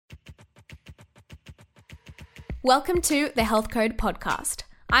Welcome to the Health Code Podcast.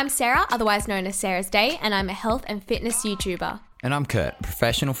 I'm Sarah, otherwise known as Sarah's Day, and I'm a health and fitness YouTuber. And I'm Kurt,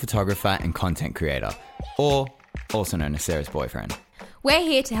 professional photographer and content creator, or also known as Sarah's boyfriend. We're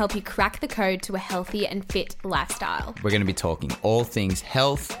here to help you crack the code to a healthy and fit lifestyle. We're going to be talking all things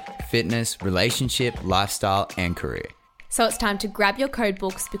health, fitness, relationship, lifestyle, and career. So it's time to grab your code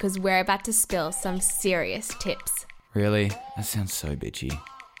books because we're about to spill some serious tips. Really? That sounds so bitchy.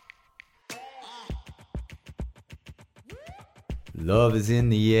 Love is in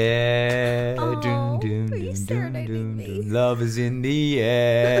the air. Oh, are you serenading me? Love is in the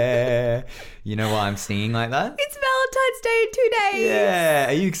air. You know why I'm singing like that? It's Valentine's Day in 2 days. Yeah.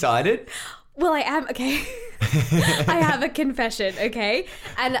 Are you excited? Well, I am, okay. I have a confession, okay?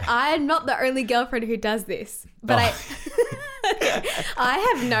 And I'm not the only girlfriend who does this. But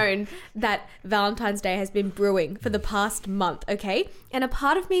I have known that Valentine's Day has been brewing for the past month, okay? And a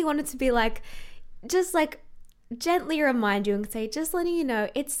part of me wanted to be like, just like, gently remind you and say, just letting you know,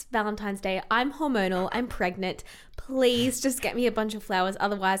 it's Valentine's Day. I'm hormonal. I'm pregnant. Please just get me a bunch of flowers.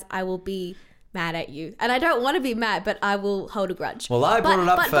 Otherwise, I will be mad at you. And I don't want to be mad, but I will hold a grudge. Well, I brought it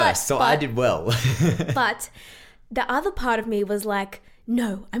up first, so I did well. But the other part of me was like,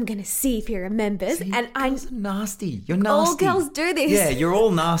 no, I'm going to see if he remembers. See, and I'm nasty. You're nasty. All girls do this. Yeah, you're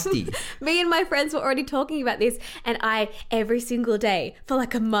all nasty. Me and my friends were already talking about this, and I, every single day for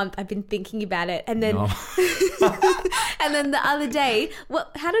like a month, I've been thinking about it. And then, and then the other day,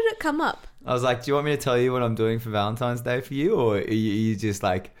 how did it come up? I was like, do you want me to tell you what I'm doing for Valentine's Day for you? Or are you just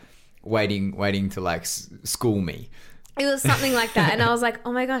like waiting to like school me? It was something like that. And I was like,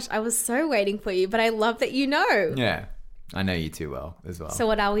 oh my gosh, I was so waiting for you, but I love that you know. Yeah. I know you too well as well. So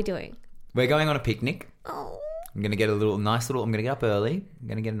what are we doing? We're going on a picnic. Oh. I'm going to get I'm going to get up early. I'm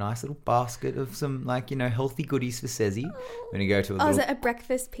going to get a nice little basket of some healthy goodies for Cezzy. We're going to go to a little... is it a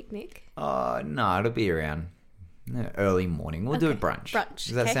breakfast picnic? Oh, no, it'll be around early morning. We'll do a brunch.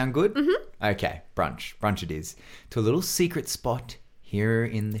 Does that sound good? Mm-hmm. Okay, brunch. Brunch it is. To a little secret spot here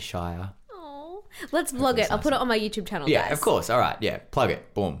in the Shire. Let's vlog it. I'll put it on my YouTube channel, yeah, guys. Yeah, of course. All right. Yeah, plug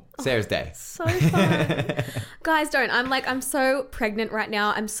it. Boom. Sarah's Day. So fun. Guys, don't. I'm so pregnant right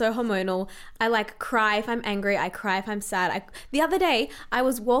now. I'm so hormonal. I cry if I'm angry. I cry if I'm sad. The other day, I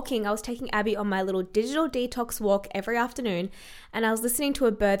was taking Abby on my little digital detox walk every afternoon, and I was listening to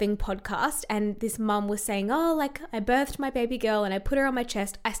a birthing podcast, and this mum was saying, I birthed my baby girl and I put her on my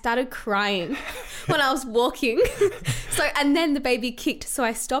chest. I started crying when I was walking. And then the baby kicked, so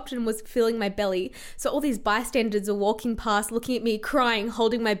I stopped and was feeling my belly. So all these bystanders are walking past, looking at me, crying,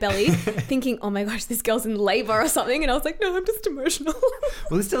 holding my belly, thinking, oh my gosh, this girl's in labor or something. And I was like, no, I'm just emotional.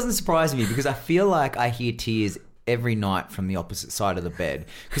 Well, this doesn't surprise me because I feel like I hear tears every night from the opposite side of the bed.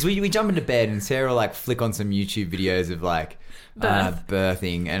 Because we jump into bed and Sarah will flick on some YouTube videos of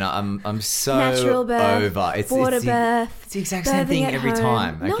birthing, and I'm so natural birth, over. It's birth. It's the exact same thing every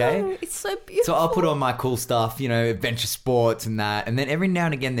time. Okay, no, it's so beautiful. So I'll put on my cool stuff, adventure sports and that, and then every now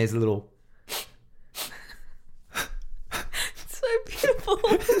and again there's a little. So beautiful.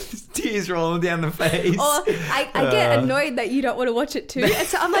 Tears rolling down the face. Or I get annoyed that you don't want to watch it too. And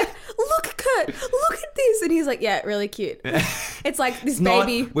so I'm like, look, Kurt, look at this. And he's like, yeah, really cute. It's like this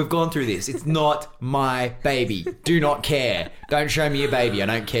baby. We've gone through this. It's not my baby. Do not care. Don't show me your baby. I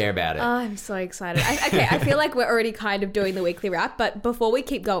don't care about it. Oh, I'm so excited. I feel like we're already kind of doing the weekly wrap, but before we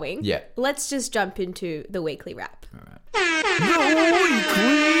keep going, let's just jump into the weekly wrap. All right. The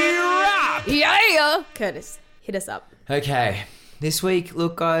weekly wrap. Yeah. Curtis, hit us up. Okay. This week,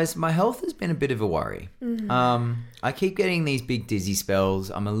 look, guys, my health has been a bit of a worry. Mm-hmm. I keep getting these big dizzy spells.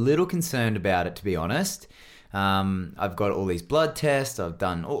 I'm a little concerned about it, to be honest. I've got all these blood tests. I've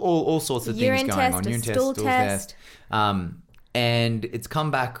done all sorts of things going on. Urine test, stool test. And it's come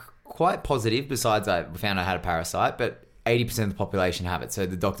back quite positive, besides I found I had a parasite, but 80% of the population have it. So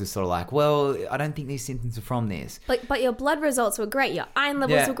the doctor's sort of like, well, I don't think these symptoms are from this. But your blood results were great. Your iron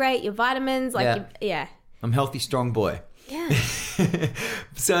levels were great. Your vitamins, I'm a healthy, strong boy. Yeah.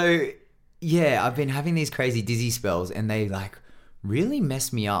 So, I've been having these crazy dizzy spells and they really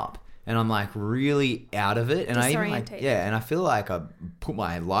mess me up. And I'm really out of it. And I feel like I put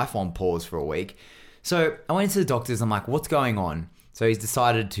my life on pause for a week. So I went to the doctors. I'm like, what's going on? So he's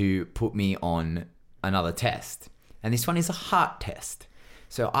decided to put me on another test. And this one is a heart test.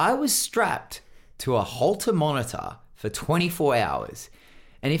 So I was strapped to a Holter monitor for 24 hours.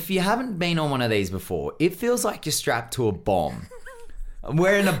 And if you haven't been on one of these before, it feels like you're strapped to a bomb. I'm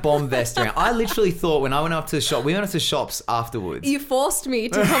wearing a bomb vest around. I literally thought when I went up to the shop, we went up to shops afterwards. You forced me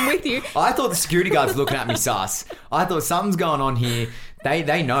to come with you. I thought the security guards were looking at me sus. I thought something's going on here.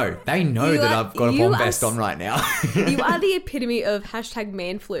 They know that I've got a bomb vest on right now. You are the epitome of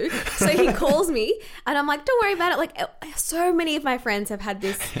 #man flu. So he calls me and I'm like, don't worry about it. Like, so many of my friends have had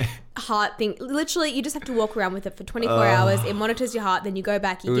this heart thing. Literally, you just have to walk around with it for 24 hours. It monitors your heart. Then you go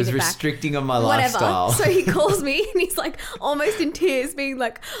back, you give it back. It was restricting on my lifestyle. So he calls me and he's like almost in tears being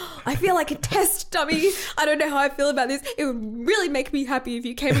like, I feel like a test dummy. I don't know how I feel about this. It would really make me happy if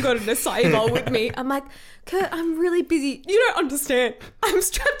you came and got an acai bowl with me. I'm like, Kurt, I'm really busy. You don't understand. I'm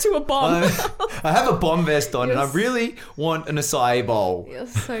strapped to a bomb. I have a bomb vest on and I really want an acai bowl. You're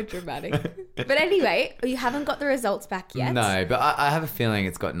so dramatic. But anyway, you haven't got the results back yet. No, but I have a feeling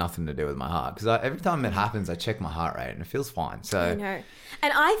it's got nothing to do with my heart because every time it happens, I check my heart rate and it feels fine. So I know.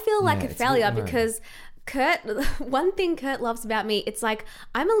 And I feel like a failure because Kurt, one thing Kurt loves about me, it's like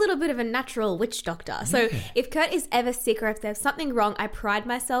I'm a little bit of a natural witch doctor. So if Kurt is ever sick or if there's something wrong, I pride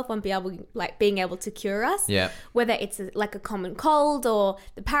myself on being able to cure us. Yeah. Whether it's like a common cold or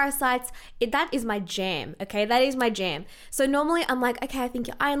the parasites, that is my jam. Okay, that is my jam. So normally I'm like, okay, I think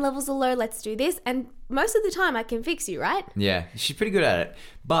your iron levels are low. Let's do this, and most of the time I can fix you, right? Yeah, she's pretty good at it,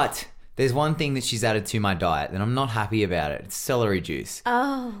 but there's one thing that she's added to my diet and I'm not happy about it. It's celery juice.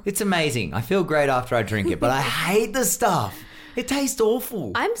 Oh. It's amazing. I feel great after I drink it, but I hate the stuff. It tastes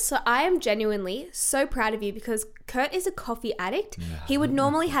awful. I am genuinely so proud of you because Kurt is a coffee addict. He would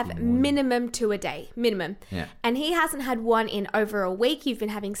normally have minimum 2 a day, minimum. Yeah. And he hasn't had one in over a week. You've been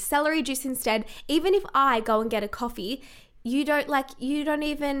having celery juice instead. Even if I go and get a coffee, you don't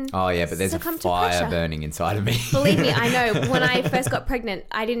even Oh yeah, but there's a fire burning inside of me. Believe me, I know. When I first got pregnant,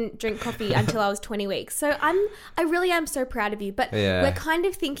 I didn't drink coffee until I was 20 weeks. So I really am so proud of you. But we're kind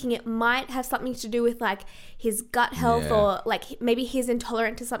of thinking it might have something to do with like his gut health or like maybe he's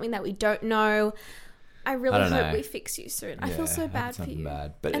intolerant to something that we don't know. I really hope we fix you soon. I feel so bad for you.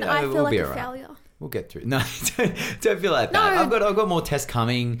 But and I feel like a failure. We'll get through it. No, don't feel like that. I've got more tests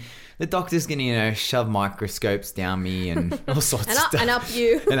coming. The doctor's going to, shove microscopes down me and all sorts of stuff. And up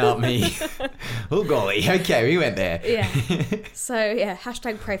you. And up me. Oh, golly. Okay, we went there. Yeah. So, yeah,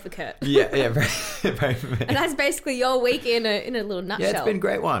 #pray for Kurt. Yeah, pray for me. And that's basically your week in a little nutshell. Yeah, it's been a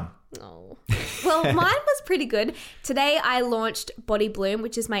great one. Oh. Well, mine was pretty good. Today I launched Body Bloom,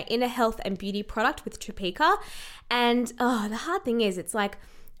 which is my inner health and beauty product with Topeka. And, the hard thing is, it's like,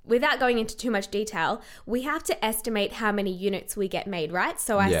 without going into too much detail, we have to estimate how many units we get made, right?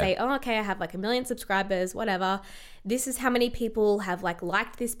 So I say, okay, I have like 1 million subscribers, whatever. This is how many people have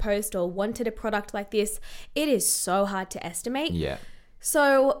liked this post or wanted a product like this. It is so hard to estimate. Yeah.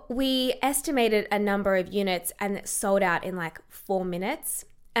 So we estimated a number of units and it sold out in 4 minutes.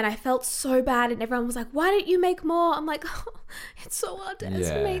 And I felt so bad and everyone was like, why don't you make more? I'm like, it's so hard to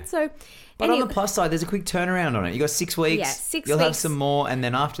estimate. So, but on the plus side, there's a quick turnaround on it. You got 6 weeks. Yeah, 6 weeks. You'll have some more. And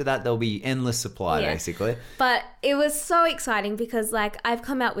then after that, there'll be endless supply, basically. But it was so exciting because I've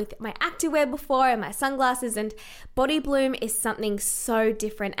come out with my activewear before and my sunglasses, and Body Bloom is something so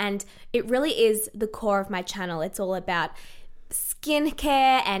different. And it really is the core of my channel. It's all about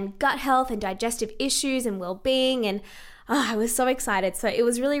skincare and gut health and digestive issues and well-being, and I was so excited. So it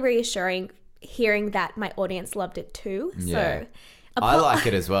was really reassuring hearing that my audience loved it too. Yeah. So I like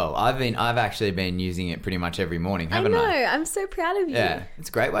it as well. I've actually been using it pretty much every morning, haven't I? I know. I'm so proud of you. Yeah. It's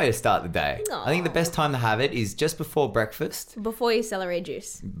a great way to start the day. Aww. I think the best time to have it is just before breakfast. Before your celery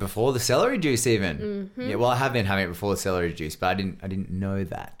juice. Before the celery juice even. Mm-hmm. Yeah, well, I have been having it before the celery juice, but I didn't know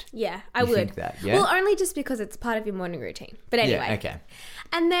that. Yeah, I would. Think that, yeah? Well, only just because it's part of your morning routine. But anyway. Yeah, okay.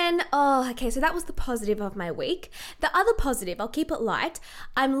 And then, so that was the positive of my week. The other positive, I'll keep it light.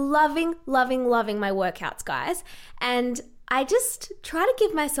 I'm loving, loving, loving my workouts, guys. And I just try to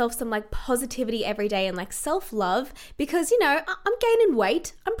give myself some positivity every day and self-love because, I'm gaining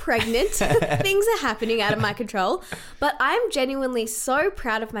weight. I'm pregnant. Things are happening out of my control. But I'm genuinely so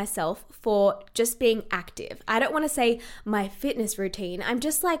proud of myself for just being active. I don't want to say my fitness routine. I'm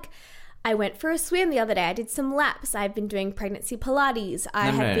just I went for a swim the other day. I did some laps. I've been doing pregnancy Pilates.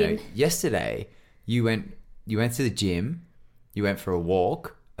 No. Yesterday, you went to the gym. You went for a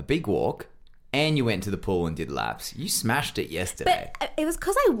walk, a big walk, and you went to the pool and did laps. You smashed it yesterday. But it was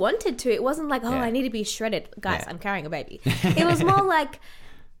because I wanted to. It wasn't I need to be shredded. Guys, I'm carrying a baby. It was more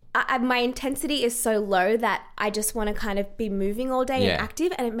my intensity is so low that I just want to kind of be moving all day and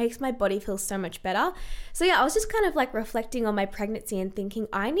active, and it makes my body feel so much better. So I was just kind of reflecting on my pregnancy and thinking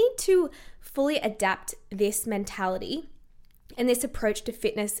I need to fully adapt this mentality and this approach to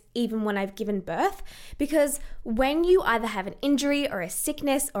fitness even when I've given birth, because when you either have an injury or a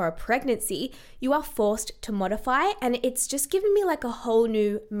sickness or a pregnancy, you are forced to modify, and it's just given me like a whole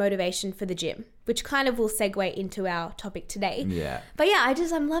new motivation for the gym, which kind of will segue into our topic today. Yeah. But yeah,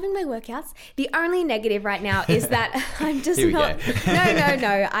 I'm loving my workouts. The only negative right now is that I'm just not,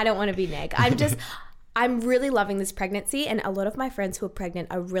 no, I don't want to be neg. I'm really loving this pregnancy, and a lot of my friends who are pregnant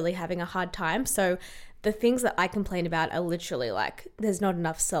are really having a hard time. So the things that I complain about are literally like, there's not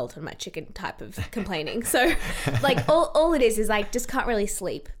enough salt on my chicken type of complaining. So like all it is like, just can't really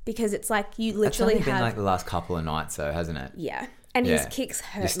sleep, because it's like you literally It's only been like the last couple of nights though, hasn't it? Yeah. And his kicks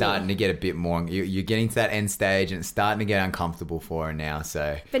hurt. You're starting to get a bit more, you're getting to that end stage, and it's starting to get uncomfortable for her now.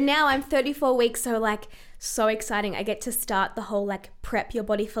 So, but now I'm 34 weeks, so like, so exciting. I get to start the whole like prep your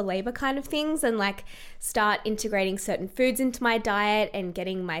body for labor kind of things, and like start integrating certain foods into my diet and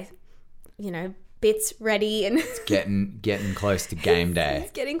getting my, bits ready, and it's getting close to game day.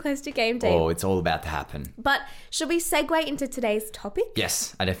 It's getting close to game day. Oh, it's all about to happen. But should we segue into today's topic?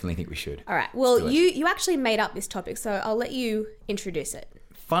 Yes, I definitely think we should. All right. Well, you actually made up this topic, so I'll let you introduce it.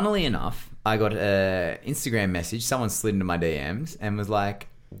 Funnily enough, I got an Instagram message. Someone slid into my DMs and was like,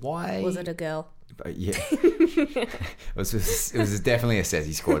 "Why was it a girl?" Yeah, it was definitely a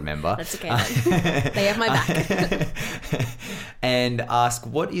SESI squad member. That's okay. They have my back. And asked,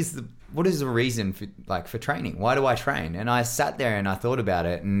 what is the reason for training? Why do I train? And I sat there and I thought about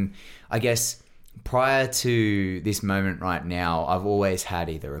it, and I guess prior to this moment right now, I've always had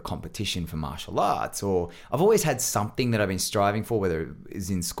either a competition for martial arts, or I've always had something that I've been striving for, whether it is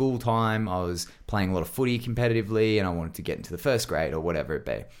in school time, I was playing a lot of footy competitively and I wanted to get into the first grade or whatever it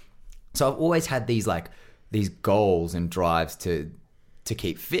be. So I've always had these goals and drives to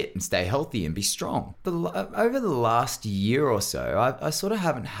keep fit and stay healthy and be strong. But over the last year or so, I sort of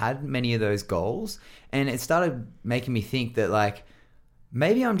haven't had many of those goals, and it started making me think that like,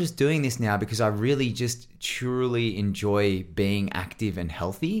 maybe I'm just doing this now because I really just truly enjoy being active and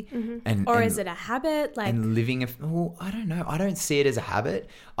healthy. Mm-hmm. Or is it a habit? And living I don't know. I don't see it as a habit.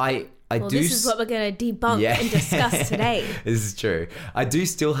 This is what we're going to debunk and discuss today. This is true. I do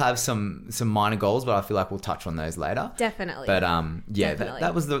still have some minor goals, but I feel like we'll touch on those later. Definitely. But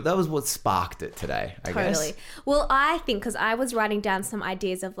that was what sparked it today, I guess. Totally. Well, I think because I was writing down some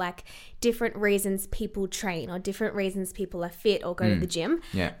ideas of like different reasons people train, or different reasons people are fit or go to the gym.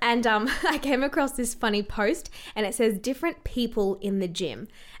 Yeah. And I came across this funny post, and it says different people in the gym.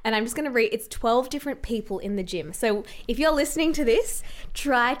 And I'm just going to read, it's 12 different people in the gym. So if you're listening to this,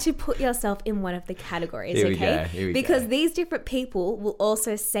 try to put yourself in one of the categories, okay? Here we because go. These different people will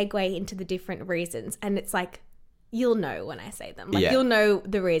also segue into the different reasons. And it's like, you'll know when I say them. Like, you'll know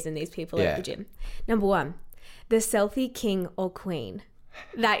the reason these people are at the gym. Number 1, the selfie king or queen.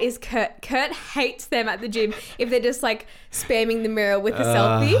 That is Kurt. Kurt hates them at the gym if they're just like spamming the mirror with a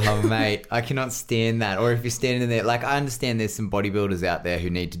selfie. Oh, mate, I cannot stand that. Or if you're standing there, like, I understand there's some bodybuilders out there who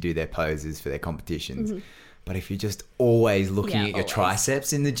need to do their poses for their competitions. Mm-hmm. But if you're just always looking at your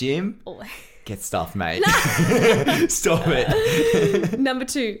triceps in the gym, get stuffed, mate. Stop it. Number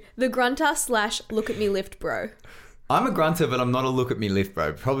 2, the grunter / look at me lift bro. I'm a grunter, but I'm not a look at me lift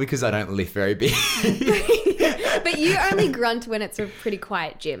bro. Probably because I don't lift very big. But you only grunt when it's a pretty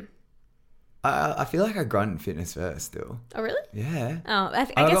quiet gym. I feel like I grunt in Fitness First still. Oh, really? Yeah. Oh, I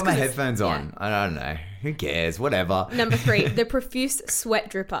guess got my headphones on. I don't know. Who cares? Whatever. Number 3, the profuse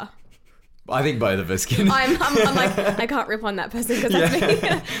sweat dripper. I think both of us can. I'm like, I can't rip on that person because that's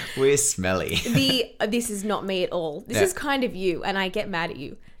me. We're smelly. This is not me at all. This is kind of you, and I get mad at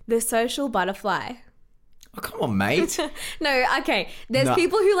you. The social butterfly. Oh, come on, mate. No, okay. There's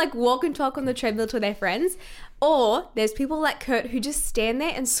people who like walk and talk on the treadmill to their friends, or there's people like Kurt who just stand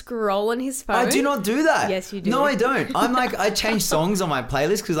there and scroll on his phone. I do not do that. Yes, you do. No, I don't. I'm like, I change songs on my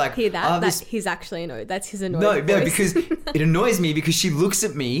playlist because like... Hear that? He's actually annoyed. That's his annoying voice. No, because it annoys me because she looks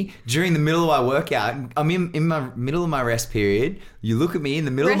at me during the middle of my workout. I'm in my middle of my rest period. You look at me in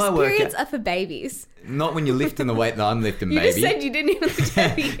the middle of my workout. Rest periods are for babies. Not when you're lifting the weight that I'm lifting, baby. You just said you didn't even lift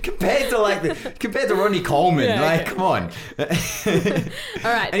heavy. compared to Ronnie Coleman, come on.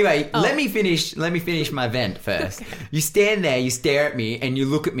 All right. Anyway, let me finish my vent first. Okay. You stand there, you stare at me, and you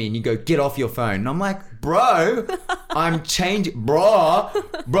look at me, and you go, "Get off your phone." And I'm like, "Bro, baby, I'm changing my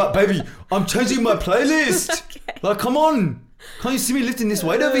playlist. Okay. Like, come on, can't you see me lifting this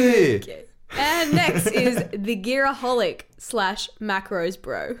weight over here?" Okay. And next is the Gearaholic / macros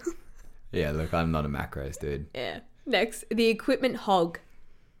bro. Yeah, look, I'm not a macros dude. Yeah. Next, the equipment hog.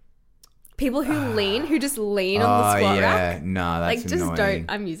 People who just lean on the squat rack. No, that's just annoying. don't.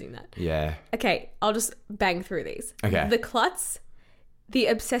 I'm using that. Yeah. Okay, I'll just bang through these. Okay. The klutz, the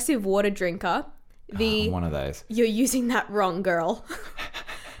obsessive water drinker, I'm one of those. You're using that wrong, girl.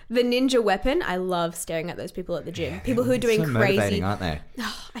 The ninja weapon. I love staring at those people at the gym. People who are doing so crazy. Motivating, aren't they?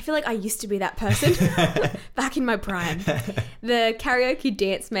 I feel like I used to be that person back in my prime. The karaoke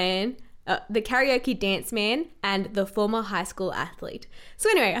dance man. And the former high school athlete. So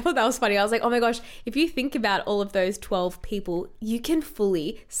anyway, I thought that was funny. I was like, oh my gosh, if you think about all of those 12 people, you can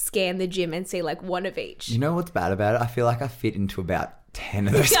fully scan the gym and see like one of each. You know what's bad about it? I feel like I fit into about 10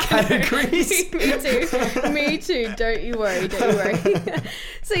 of those categories. Me too. Don't you worry.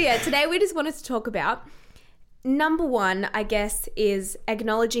 So yeah, today we just wanted to talk about number one, I guess, is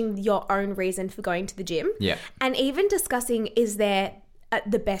acknowledging your own reason for going to the gym. Yeah. And even discussing, is there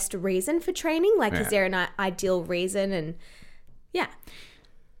the best reason for training? Like, is there an ideal reason? And yeah.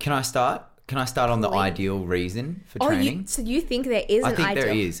 Can I start? On the ideal reason for training? So you think there is an ideal? I think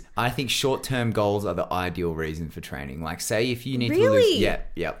there is. I think short-term goals are the ideal reason for training. Like, say if you need to lose... Yeah,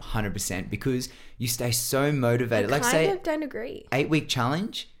 100%. Because you stay so motivated. I kind of don't agree. 8-week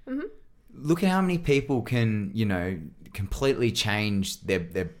challenge? Mm-hmm. Look at how many people can, completely change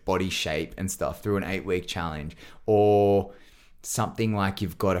their body shape and stuff through an 8-week challenge. Or something like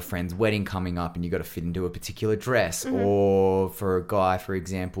you've got a friend's wedding coming up and you've got to fit into a particular dress, or for a guy, for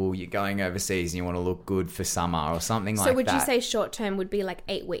example, you're going overseas and you want to look good for summer or something like that. So would you say short term would be like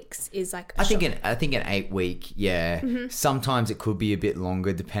 8 weeks is like I think an 8-week, yeah. Mm-hmm. Sometimes it could be a bit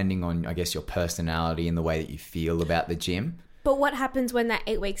longer depending on, I guess, your personality and the way that you feel about the gym. But what happens when that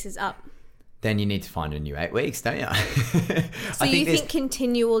 8 weeks is up? Then you need to find a new 8 weeks, don't you? So you think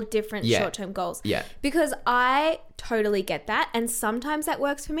continual different short-term goals? Yeah. Because I totally get that. And sometimes that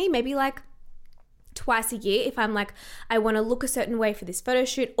works for me. Maybe like twice a year if I'm like, I want to look a certain way for this photo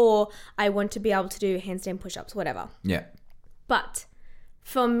shoot, or I want to be able to do handstand push-ups, whatever. Yeah. But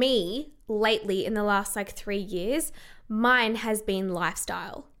for me, lately in the last like 3 years, mine has been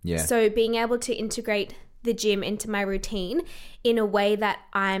lifestyle. Yeah. So being able to integrate the gym into my routine in a way that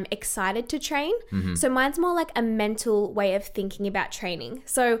I'm excited to train. Mm-hmm. So mine's more like a mental way of thinking about training.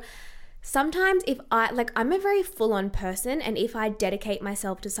 So sometimes if I'm a very full-on person, and if I dedicate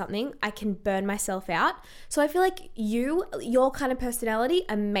myself to something, I can burn myself out. So I feel like your kind of personality,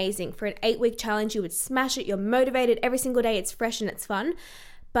 amazing. For an 8-week challenge, you would smash it. You're motivated every single day. It's fresh and it's fun.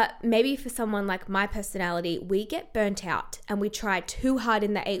 But maybe for someone like my personality, we get burnt out and we try too hard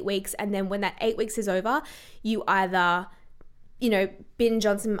in the 8 weeks. And then when that 8 weeks is over, you either, binge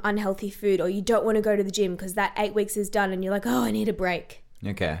on some unhealthy food, or you don't want to go to the gym because that 8 weeks is done and you're like, oh, I need a break.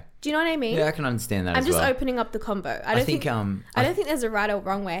 Okay. Do you know what I mean? Yeah, I can understand that. I'm just opening up the convo. I don't think there's a right or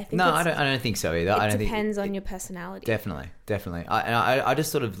wrong way. I don't think so either. It depends on your personality. Definitely. I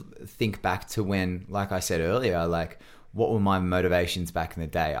just sort of think back to when, like I said earlier, like, what were my motivations back in the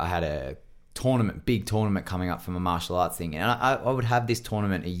day? I had a big tournament coming up from a martial arts thing. And I would have this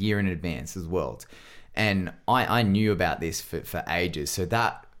tournament a year in advance as well. And I knew about this for ages. So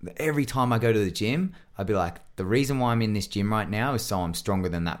that every time I go to the gym, I'd be like, the reason why I'm in this gym right now is so I'm stronger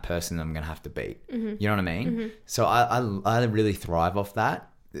than that person I'm going to have to beat. Mm-hmm. You know what I mean? Mm-hmm. So I really thrive off that.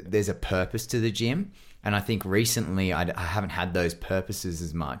 There's a purpose to the gym. And I think recently I haven't had those purposes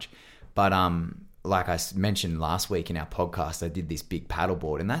as much. But like I mentioned last week in our podcast, I did this big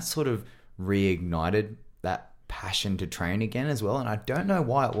paddleboard, and that sort of reignited that passion to train again as well. And I don't know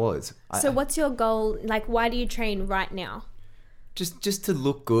why it was. So what's your goal? Like, why do you train right now? Just to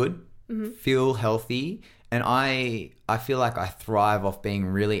look good, mm-hmm. feel healthy. And I feel like I thrive off being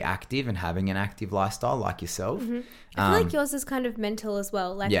really active and having an active lifestyle like yourself. Mm-hmm. I feel like yours is kind of mental as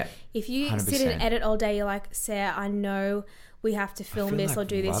well. Like, if you 100%. Sit and edit all day, you're like, Sarah, I know we have to film this or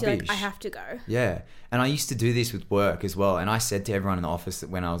do this. You're like, I have to go. Yeah. And I used to do this with work as well. And I said to everyone in the office that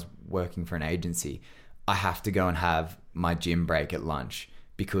when I was working for an agency, I have to go and have my gym break at lunch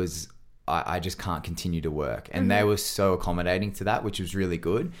because I just can't continue to work. And mm-hmm. they were so accommodating to that, which was really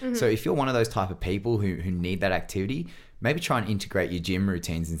good. Mm-hmm. So if you're one of those type of people who need that activity, maybe try and integrate your gym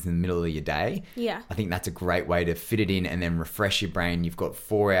routines into the middle of your day. Yeah. I think that's a great way to fit it in and then refresh your brain. You've got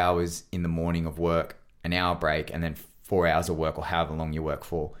 4 hours in the morning of work, an hour break, and then 4 hours of work or however long you work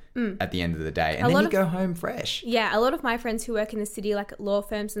for at the end of the day. And then you go home fresh. Yeah. A lot of my friends who work in the city, like at law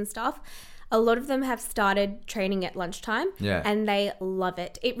firms and stuff, a lot of them have started training at lunchtime and they love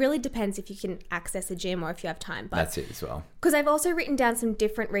it. It really depends if you can access a gym or if you have time. But that's it as well. Because I've also written down some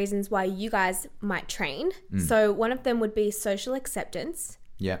different reasons why you guys might train. So one of them would be social acceptance.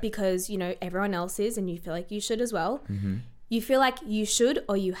 Yeah. Because, everyone else is and you feel like you should as well. Mm-hmm. You feel like you should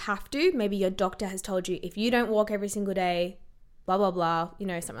or you have to. Maybe your doctor has told you if you don't walk every single day, blah, blah, blah,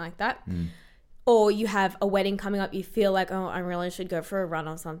 something like that. Or you have a wedding coming up, you feel like, oh, I really should go for a run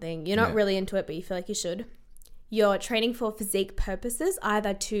or something. You're not really into it, but you feel like you should. You're training for physique purposes,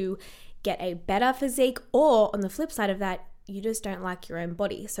 either to get a better physique, or on the flip side of that, you just don't like your own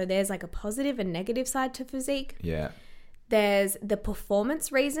body. So there's like a positive and negative side to physique. Yeah. There's the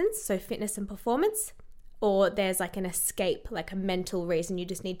performance reasons, so fitness and performance, or there's like an escape, like a mental reason you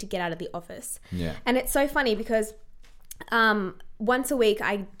just need to get out of the office. Yeah. And it's so funny because once a week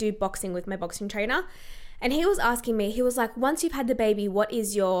I do boxing with my boxing trainer, and he was asking me, he was like, once you've had the baby, what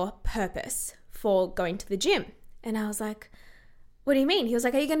is your purpose for going to the gym? And I was like, what do you mean? He was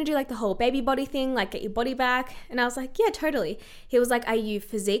like, are you going to do like the whole baby body thing, like get your body back? And I was like, yeah, totally. He was like, are you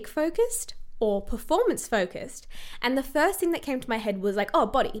physique focused or performance focused? And the first thing that came to my head was like, oh,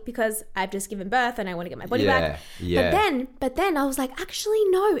 body, because I've just given birth and I want to get my body back. Yeah. But then I was like, actually,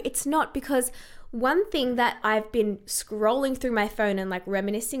 no, it's not, because one thing that I've been scrolling through my phone and like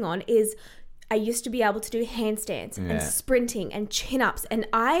reminiscing on is I used to be able to do handstands and sprinting and chin-ups, and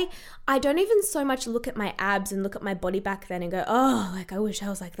I don't even so much look at my abs and look at my body back then and go, oh, like I wish I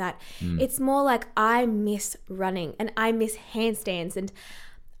was like that. It's more like I miss running and I miss handstands, and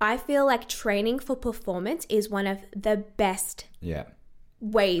I feel like training for performance is one of the best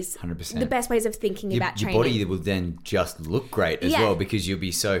ways, 100%. The best ways of thinking about training. Your body will then just look great as well, because you'll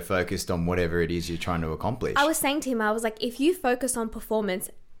be so focused on whatever it is you're trying to accomplish. I was saying to him, I was like, if you focus on performance,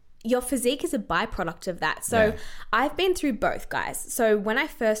 your physique is a byproduct of that. So I've been through both, guys. So when I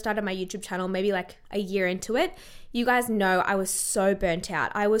first started my YouTube channel, maybe like a year into it, you guys know I was so burnt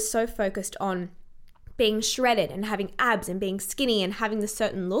out. I was so focused on being shredded and having abs and being skinny and having the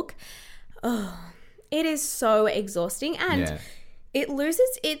certain look. Oh, it is so exhausting, and it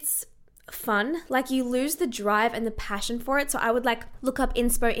loses its fun. Like you lose the drive and the passion for it. So I would like look up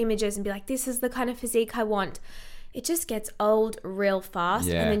inspo images and be like, this is the kind of physique I want. It just gets old real fast,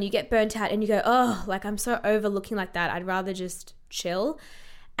 and then you get burnt out and you go, oh, like I'm so over looking like that. I'd rather just chill.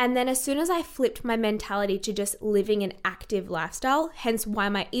 And then as soon as I flipped my mentality to just living an active lifestyle, hence why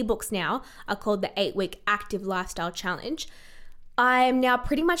my ebooks now are called the 8-week active lifestyle challenge, I am now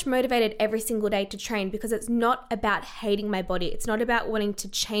pretty much motivated every single day to train, because it's not about hating my body. It's not about wanting to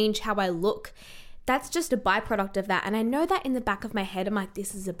change how I look. That's just a byproduct of that. And I know that in the back of my head, I'm like,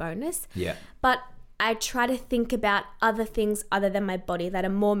 this is a bonus. Yeah. But I try to think about other things other than my body that are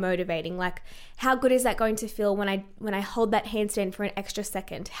more motivating. Like, how good is that going to feel when I hold that handstand for an extra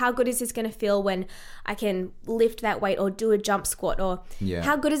second? How good is this going to feel when I can lift that weight or do a jump squat? Or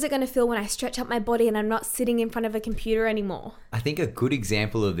how good is it going to feel when I stretch up my body and I'm not sitting in front of a computer anymore? I think a good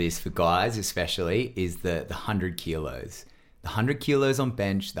example of this for guys especially is the 100 kilos. The 100 kilos on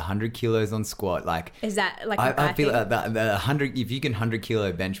bench, the 100 kilos on squat. Like, is that like I feel like the 100, if you can 100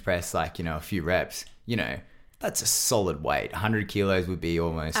 kilo bench press, like, you know, a few reps, you know, that's a solid weight. 100 kilos would be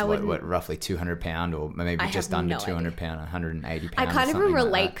almost what roughly 200 pound, or maybe just under 200 pound, 180 pound. I can't even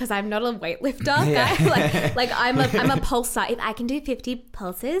relate because I'm not a weightlifter guy. like I'm a pulsar. If I can do 50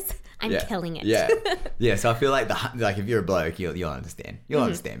 pulses, I'm killing it. Yeah. So I feel like if you're a bloke, you'll understand. You'll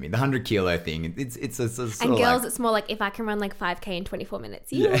understand me. The 100 kilo thing. It's sort of and girls, it's more like if I can run like 5K in 24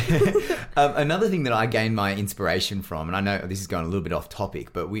 minutes. Another thing that I gained my inspiration from, and I know this is going a little bit off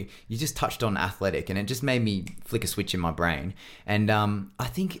topic, but you just touched on athletic, and it just made me flick a switch in my brain. And I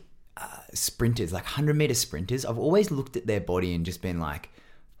think sprinters, like 100-meter sprinters, I've always looked at their body and just been like,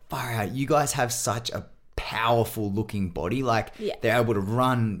 far out, you guys have such a powerful looking body. Like they're able to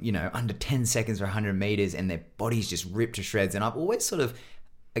run, you know, under 10 seconds for 100 meters and their body's just ripped to shreds. And I've always sort of,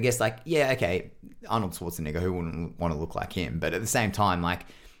 I guess, like, Arnold Schwarzenegger, who wouldn't want to look like him? But at the same time, like,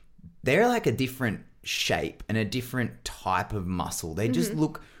 they're like a different shape and a different type of muscle. They just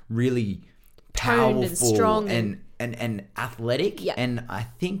look really powerful and strong and athletic. And I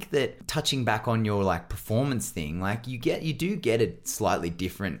think that touching back on your like performance thing, like you do get a slightly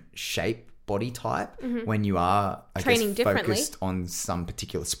different shape body type when you are training focused on some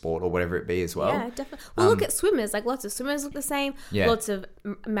particular sport or whatever it be as well. Yeah, definitely. Well, look at swimmers. Like lots of swimmers look the same. Lots of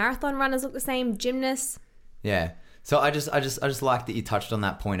marathon runners look the same. Gymnasts. Yeah. So I just like that you touched on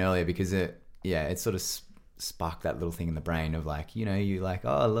that point earlier, because it sort of sparked that little thing in the brain of like, you know, you like, oh,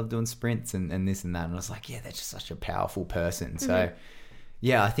 I love doing sprints and this and that. And I was like, yeah, that's just such a powerful person. So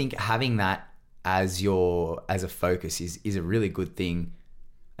I think having that as a focus is a really good thing.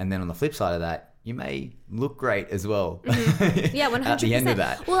 And then on the flip side of that, you may look great as well. Yeah, 100%. At the end of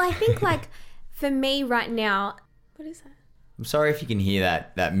that. Well, I think like for me right now, what is that? I'm sorry if you can hear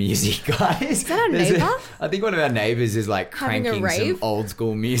that music, guys. Is that our neighbour? I think one of our neighbours is like cranking some old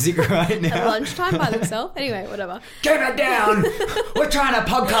school music right now. At lunchtime by themselves. Anyway, whatever. Keep it down. We're trying to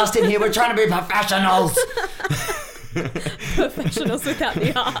podcast in here. We're trying to be professionals. Professionals without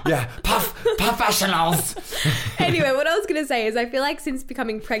the art. Yeah, professionals. Anyway, what I was going to say is I feel like since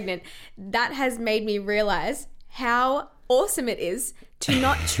becoming pregnant, that has made me realise how awesome it is to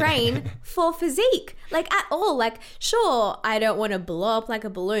not train for physique, like at all. Like, sure, I don't want to blow up like a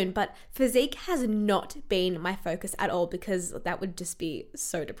balloon, but physique has not been my focus at all, because that would just be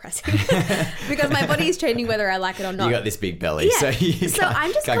so depressing. Because my body is changing whether I like it or not. You got this big belly, so you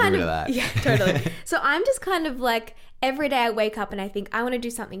can't get rid of that. Yeah, totally. So I'm just kind of like, every day I wake up and I think I want to do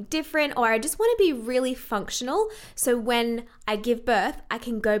something different, or I just want to be really functional. So when I give birth, I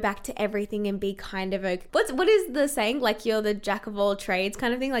can go back to everything and be kind of okay. What is the saying? Like, you're the jack of all trades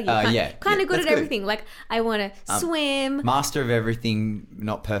kind of thing? Like, you're kind of good at everything. Like, I want to swim. Master of everything,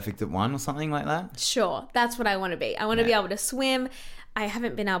 not perfect at one, or something like that? Sure. That's what I want to be. I want to be able to swim. I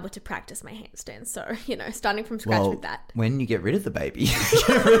haven't been able to practice my handstands. So, starting from scratch with that. When you get rid of the baby,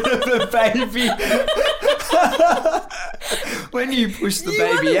 get rid of the baby. When you push the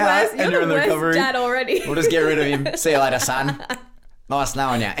baby out and you're in the recovery. Dad already. We'll just get rid of him. See you later, son. Nice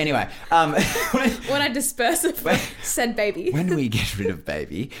knowing you. Anyway. When I disperse said baby. When we get rid of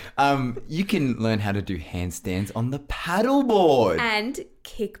baby, you can learn how to do handstands on the paddleboard. And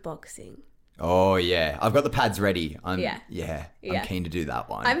kickboxing. Oh, yeah. I've got the pads ready. I'm keen to do that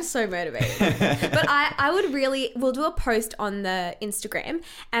one. I'm so motivated. But we'll do a post on the Instagram,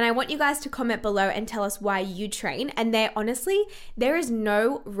 and I want you guys to comment below and tell us why you train. And there is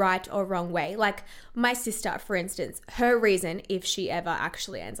no right or wrong way. Like, my sister, for instance, her reason, if she ever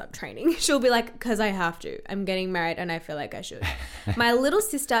actually ends up training, she'll be like, because I have to. I'm getting married and I feel like I should. My little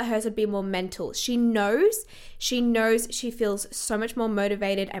sister, hers would be more mental. She knows she feels so much more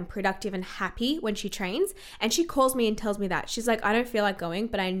motivated and productive and happy when she trains. And she calls me and tells me that. She's like, I don't feel like going,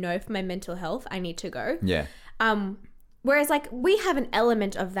 but I know for my mental health, I need to go. Yeah. Whereas, like, we have an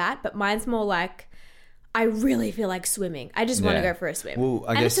element of that, but mine's more like, I really feel like swimming. I just want to go for a swim. Well,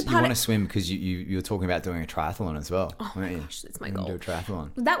 I guess you want to swim because you're talking about doing a triathlon as well. Oh my gosh, that's my goal. Do a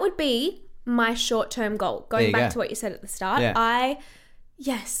triathlon. That would be my short-term goal. Going back to what you said at the start. Yeah.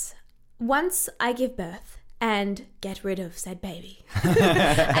 Once I give birth and get rid of said baby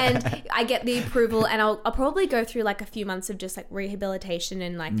and I get the approval, and I'll probably go through like a few months of just like rehabilitation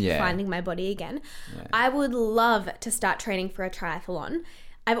and like finding my body again. Yeah. I would love to start training for a triathlon.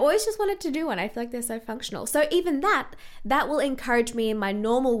 I've always just wanted to do one. I feel like they're so functional. So even that will encourage me in my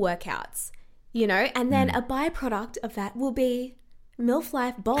normal workouts, and then a byproduct of that will be MILF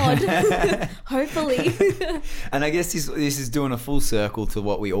Life bod, hopefully. And I guess this is doing a full circle to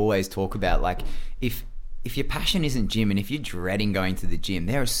what we always talk about. Like, if your passion isn't gym, and if you're dreading going to the gym,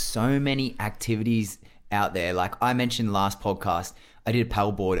 there are so many activities out there. Like I mentioned last podcast, I did a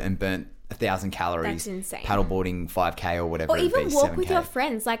paddleboard and burnt 1,000 calories. That's insane. Paddleboarding 5K or whatever. Or even walk 7K. With your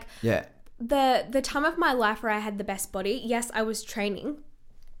friends. Like, the time of my life where I had the best body, yes, I was training,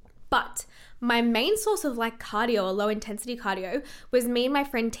 but my main source of like cardio or low intensity cardio was me and my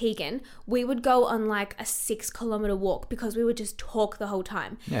friend Tegan. We would go on like a 6-kilometer walk because we would just talk the whole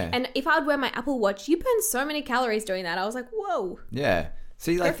time. Yeah. And if I would wear my Apple Watch, you burn so many calories doing that. I was like, whoa. Yeah.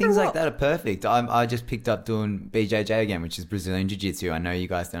 See, like things like that are perfect. I just picked up doing BJJ again, which is Brazilian Jiu-Jitsu. I know you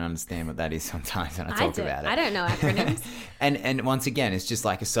guys don't understand what that is sometimes when I talk about it. I don't know acronyms. and once again, it's just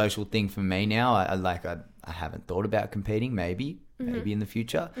like a social thing for me now. I haven't thought about competing, maybe in the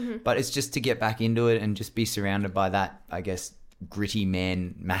future. Mm-hmm. But it's just to get back into it and just be surrounded by that, I guess, gritty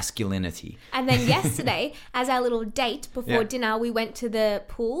man masculinity. And then yesterday, as our little date before dinner, we went to the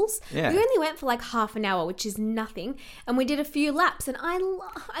pools. Yeah. We only went for like half an hour, which is nothing. And we did a few laps, and I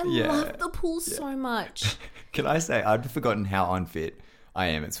love the pool so much. Can I say, I'd forgotten how unfit I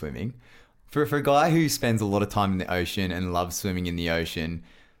am at swimming. For a guy who spends a lot of time in the ocean and loves swimming in the ocean,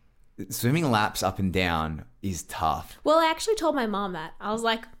 swimming laps up and down is tough. Well, I actually told my mom that. I was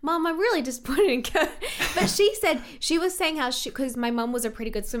like, Mom, I'm really disappointed in Kurt. But she was saying how because my mom was a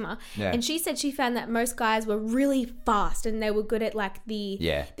pretty good swimmer. Yeah. And she said she found that most guys were really fast and they were good at like the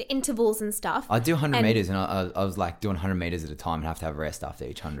intervals and stuff. I do 100 meters and I was like doing 100 meters at a time and have to have a rest after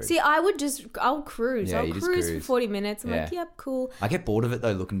each 100. See, I'll cruise. I'll cruise for 40 minutes. I'm like, yep, cool. I get bored of it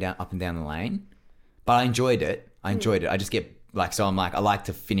though, looking up and down the lane. But I enjoyed it. I just get so I'm like, I like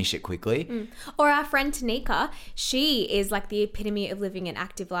to finish it quickly. Mm. Or our friend Tanika, she is like the epitome of living an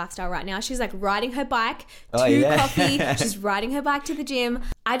active lifestyle right now. She's like riding her bike to coffee. She's riding her bike to the gym.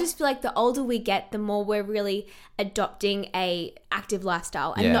 I just feel like the older we get, the more we're really adopting a active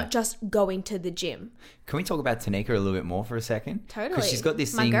lifestyle and not just going to the gym. Can we talk about Tanika a little bit more for a second? Totally. Because she's got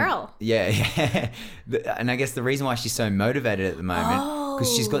this My thing. girl. Yeah. And I guess the reason why she's so motivated at the moment,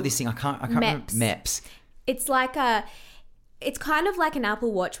 because she's got this thing, I can't remember. MEPS. It's like it's kind of like an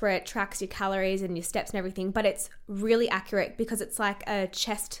Apple Watch where it tracks your calories and your steps and everything, but it's really accurate because it's like a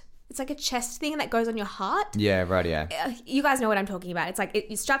chest. It's like a chest thing that goes on your heart. Yeah, right, yeah. You guys know what I'm talking about. It's like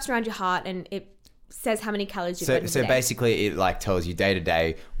it straps around your heart and it says how many calories you've burned. So basically it like tells you day to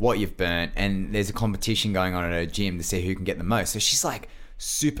day what you've burnt, and there's a competition going on at a gym to see who can get the most. So she's like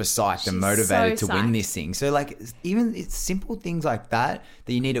super psyched and motivated to win this thing. So like even it's simple things like that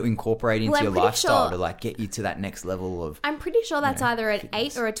you need to incorporate into your lifestyle to like get you to that next level of. I'm pretty sure that's either an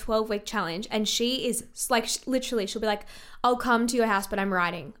 8 or a 12-week challenge, and she is like literally she'll be like, I'll come to your house but I'm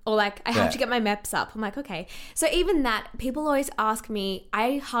riding, or like I have to get my MEPS up. I'm like, okay. So even that, people always ask me,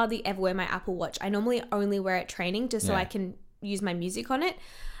 I hardly ever wear my Apple Watch. I normally only wear it training just so I can use my music on it.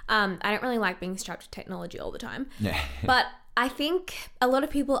 I don't really like being strapped to technology all the time. But I think a lot of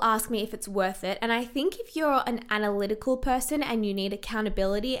people ask me if it's worth it. And I think if you're an analytical person and you need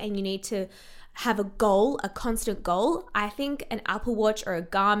accountability and you need to have a goal, a constant goal, I think an Apple Watch or a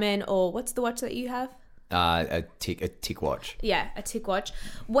Garmin, or what's the watch that you have? A tick watch. Yeah, a tick watch.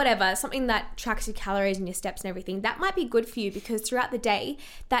 Whatever, something that tracks your calories and your steps and everything. That might be good for you because throughout the day,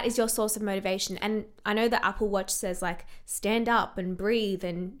 that is your source of motivation. And I know the Apple Watch says like stand up and breathe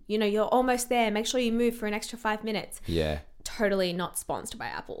and, you know, you're almost there. Make sure you move for an extra 5 minutes. Yeah. Totally not sponsored by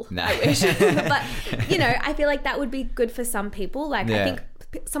Apple. No. I wish. But, you know, I feel like that would be good for some people. Like I think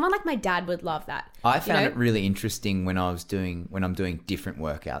someone like my dad would love that. I found it really interesting when I'm doing different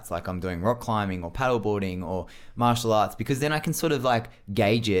workouts, like I'm doing rock climbing or paddleboarding or martial arts, because then I can sort of like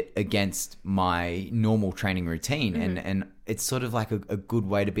gauge it against my normal training routine. And it's sort of like a good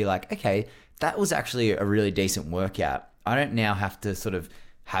way to be like, okay, that was actually a really decent workout. I don't now have to sort of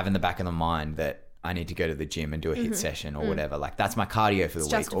have in the back of the mind that I need to go to the gym and do a HIIT session or whatever. Like that's my cardio for the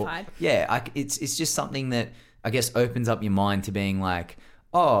week. Justified. It's just something that I guess opens up your mind to being like,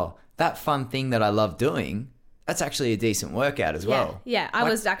 oh, that fun thing that I love doing, that's actually a decent workout as well. Yeah, I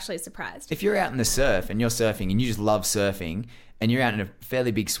was actually surprised. If you're out in the surf and you're surfing and you just love surfing and you're out in a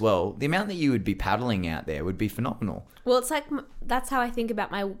fairly big swell, the amount that you would be paddling out there would be phenomenal. Well, it's like that's how I think about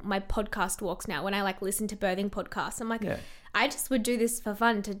my podcast walks now. When I like listen to birthing podcasts, I'm like, I just would do this for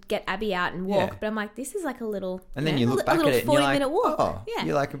fun to get Abby out and walk. But I'm like, this is like a little, and then you look back at it and you're like, 40-minute walk. Oh,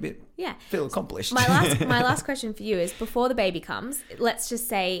 you're like a bit, feel accomplished. My last question for you is, before the baby comes, let's just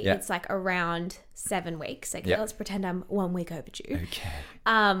say it's like around 7 weeks. Okay, let's pretend I'm 1 week overdue.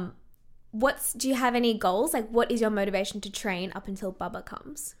 Okay. Do you have any goals? Like, what is your motivation to train up until Bubba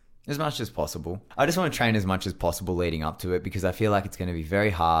comes? As much as possible. I just want to train as much as possible leading up to it, because I feel like it's going to be very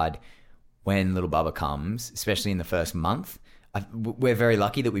hard when little Bubba comes, especially in the first month. We're very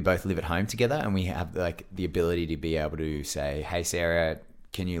lucky that we both live at home together and we have like the ability to be able to say, hey, Sarah,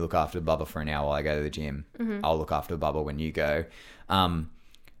 can you look after Bubba for an hour while I go to the gym? I'll look after Bubba when you go. But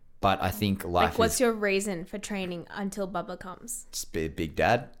I think life what's your reason for training until Bubba comes? Just be a big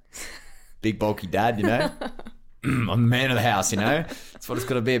dad. Big bulky dad, you know? I'm the man of the house, you know? That's what it's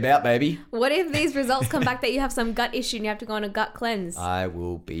got to be about, baby. What if these results come back that you have some gut issue and you have to go on a gut cleanse? I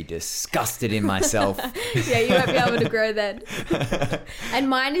will be disgusted in myself. Yeah, you won't be able to grow then. And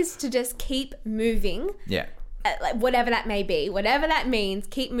mine is to just keep moving. Yeah. Like whatever that may be, whatever that means,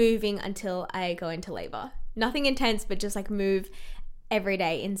 keep moving until I go into labor. Nothing intense, but just like move every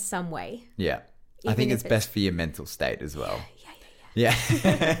day in some way. Yeah. I think it's best for your mental state as well. Yeah.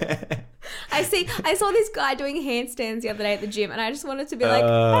 I saw this guy doing handstands the other day at the gym and I just wanted to be like,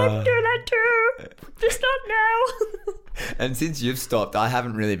 I can do that too. Just not now. And since you've stopped, I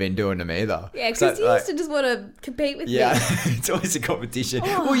haven't really been doing them either. Yeah, because you used to just want to compete with me. Yeah, it's always a competition.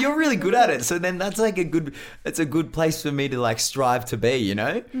 Oh. Well, you're really good at it. So then that's like it's a good place for me to like strive to be, you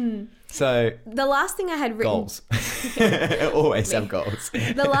know? So the last thing I had written... Goals. Always have goals.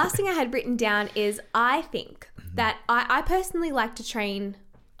 The last thing I had written down is I think that I personally like to train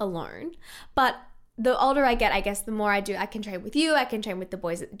alone, but the older I get, I guess the more I do. I can train with you, I can train with the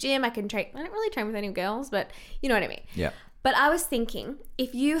boys at the gym, I don't really train with any girls, but you know what I mean. Yeah. But I was thinking,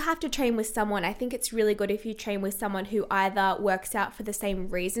 if you have to train with someone, I think it's really good if you train with someone who either works out for the same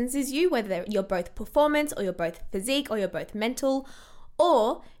reasons as you, whether you're both performance or you're both physique or you're both mental,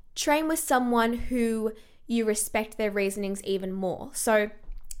 or train with someone who you respect their reasonings even more. So,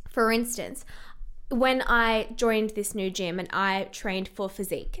 for instance, when I joined this new gym and I trained for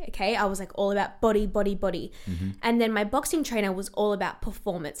physique, okay, I was like all about body. And then my boxing trainer was all about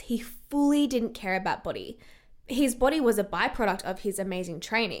performance. He fully didn't care about body. His body was a byproduct of his amazing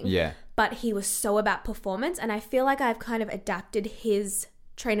training. Yeah. But he was so about performance. And I feel like I've kind of adapted his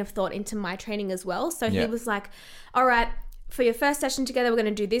train of thought into my training as well. So he was like, all right, for your first session together, we're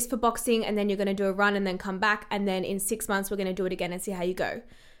going to do this for boxing and then you're going to do a run and then come back. And then in 6 months, we're going to do it again and see how you go.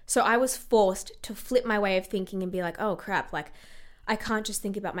 So I was forced to flip my way of thinking and be like, oh crap, like I can't just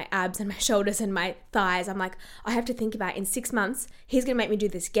think about my abs and my shoulders and my thighs. I'm like, I have to think about in 6 months, he's going to make me do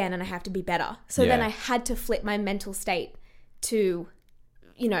this again and I have to be better. So then I had to flip my mental state to,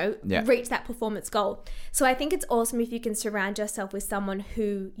 reach that performance goal. So I think it's awesome if you can surround yourself with someone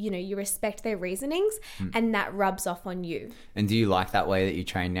who, you respect their reasonings and that rubs off on you. And do you like that way that you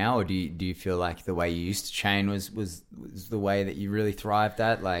train now, or do you feel like the way you used to train was the way that you really thrived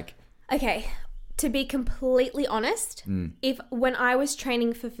at? Like, okay, to be completely honest, when I was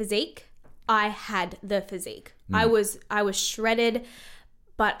training for physique, I had the physique. I was shredded,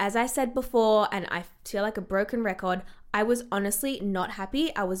 but as I said before, and I feel like a broken record, I was honestly not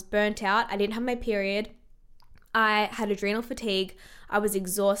happy. I was burnt out. I didn't have my period. I had adrenal fatigue. I was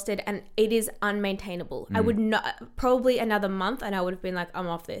exhausted, and it is unmaintainable. I would not, probably another month, and I would have been like, I'm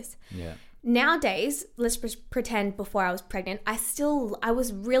off this. Yeah. Nowadays, let's pretend before I was pregnant, I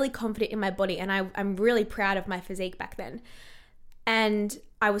was really confident in my body, and I'm really proud of my physique back then. And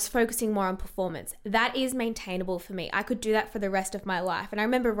I was focusing more on performance. That is maintainable for me. I could do that for the rest of my life. And I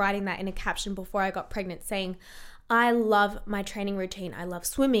remember writing that in a caption before I got pregnant saying, I love my training routine. I love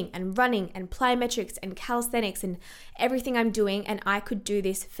swimming and running and plyometrics and calisthenics and everything I'm doing. And I could do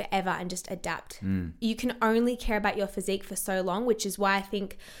this forever and just adapt. You can only care about your physique for so long, which is why I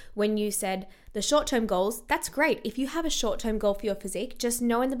think when you said the short-term goals, that's great. If you have a short-term goal for your physique, just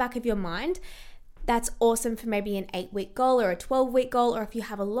know in the back of your mind, that's awesome for maybe an 8-week goal or a 12-week goal, or if you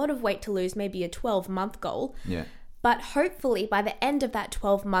have a lot of weight to lose, maybe a 12-month goal. Yeah. But hopefully by the end of that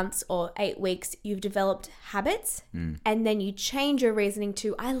 12 months or 8 weeks, you've developed habits and then you change your reasoning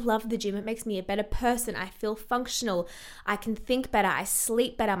to, I love the gym. It makes me a better person. I feel functional. I can think better. I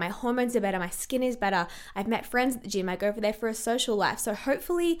sleep better. My hormones are better. My skin is better. I've met friends at the gym. I go over there for a social life. So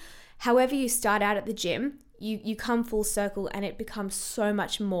hopefully, however you start out at the gym, you come full circle and it becomes so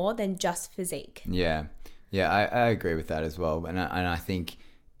much more than just physique. Yeah. Yeah, I agree with that as well. And I think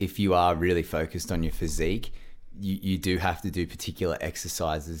if you are really focused on your physique, you do have to do particular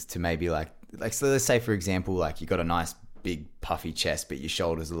exercises to maybe like so let's say, for example, like you got a nice big puffy chest, but your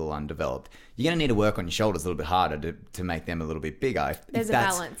shoulders a little undeveloped. You're going to need to work on your shoulders a little bit harder to make them a little bit bigger. There's a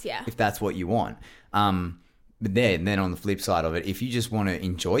balance, yeah. If that's what you want. But then on the flip side of it, if you just want to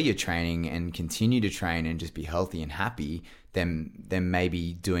enjoy your training and continue to train and just be healthy and happy, then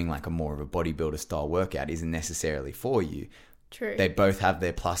maybe doing like more of a bodybuilder style workout isn't necessarily for you. True. They both have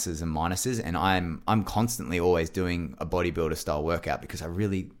their pluses and minuses, and I'm constantly always doing a bodybuilder style workout because I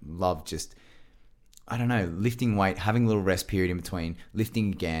really love just, I don't know, lifting weight, having a little rest period in between,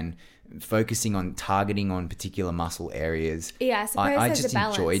 lifting again, focusing on targeting on particular muscle areas. Yeah, I suppose I just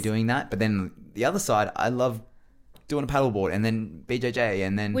enjoy doing that. But then the other side, I love doing a paddleboard and then BJJ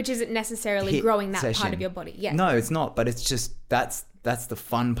and then, which isn't necessarily growing that part of your body. Yeah. No, it's not. But it's just that's the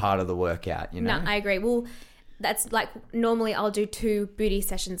fun part of the workout. You know. No, I agree. Well, that's like normally I'll do 2 booty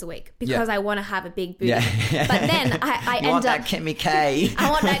sessions a week because I want to have a big booty. Yeah. But then I end up... that Kimmy K. I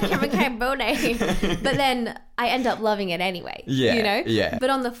want that Kimmy K booty. But then I end up loving it anyway. Yeah. You know? Yeah.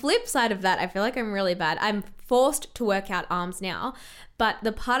 But on the flip side of that, I feel like I'm really bad. I'm forced to work out arms now. But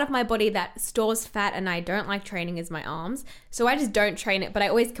the part of my body that stores fat and I don't like training is my arms. So I just don't train it, but I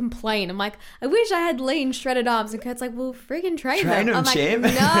always complain. I'm like, I wish I had lean, shredded arms. And Kurt's like, well, friggin' train them. I'm like, champ.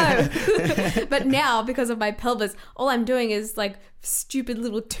 No. But now, because of my pelvis, all I'm doing is like stupid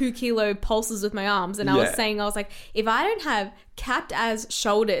little 2 kilo pulses with my arms. And I was like, if I don't have capped as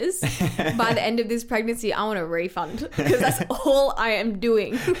shoulders by the end of this pregnancy, I want a refund because that's all I am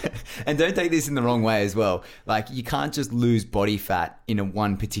doing. And don't take this in the wrong way as well. Like, you can't just lose body fat in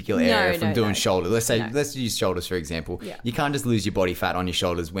one particular area from doing shoulder. Let's use shoulders for example. Yeah. You can't just lose your body fat on your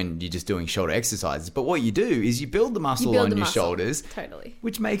shoulders when you're just doing shoulder exercises. But what you do is you build the muscle on your shoulders, totally,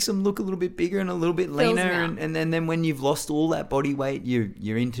 which makes them look a little bit bigger and a little bit leaner. And then when you've lost all that body weight,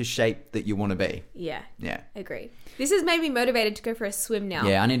 you're into shape that you want to be. Yeah. Yeah. Agreed. This has made me motivated to go for a swim now.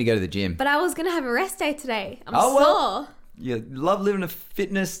 Yeah, I need to go to the gym. But I was going to have a rest day today. I'm sore. Well, you love living a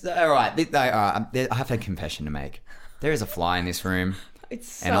fitness. All right. I have a confession to make. There is a fly in this room.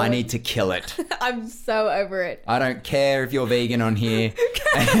 And I need to kill it. I'm so over it. I don't care if you're vegan on here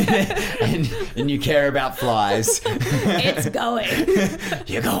and you care about flies. It's going.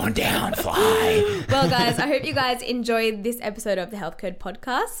 You're going down, fly. Well, guys, I hope you guys enjoyed this episode of the Health Code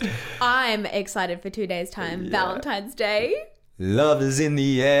Podcast. I'm excited for 2 days' time, Valentine's Day. Love is in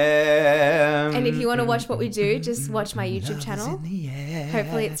the air. And if you want to watch what we do, just watch my YouTube channel.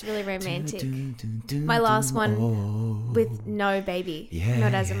 Hopefully it's really romantic. My last one with no baby.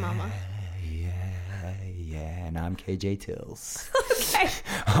 Not as a mama. Yeah. And I'm KJ Tills. Okay.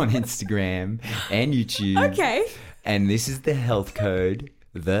 On Instagram and YouTube. Okay. And this is the Health Code.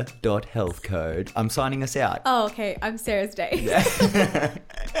 The.health code. I'm signing us out. Oh, okay. I'm Sarah's Day.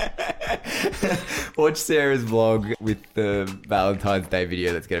 Watch Sarah's vlog with the Valentine's Day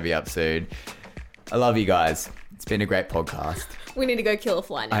video that's going to be up soon. I love you guys. It's been a great podcast. We need to go kill a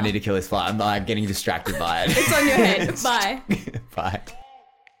fly now. I need to kill this fly. I'm like getting distracted by it. It's on your head. Bye. Bye.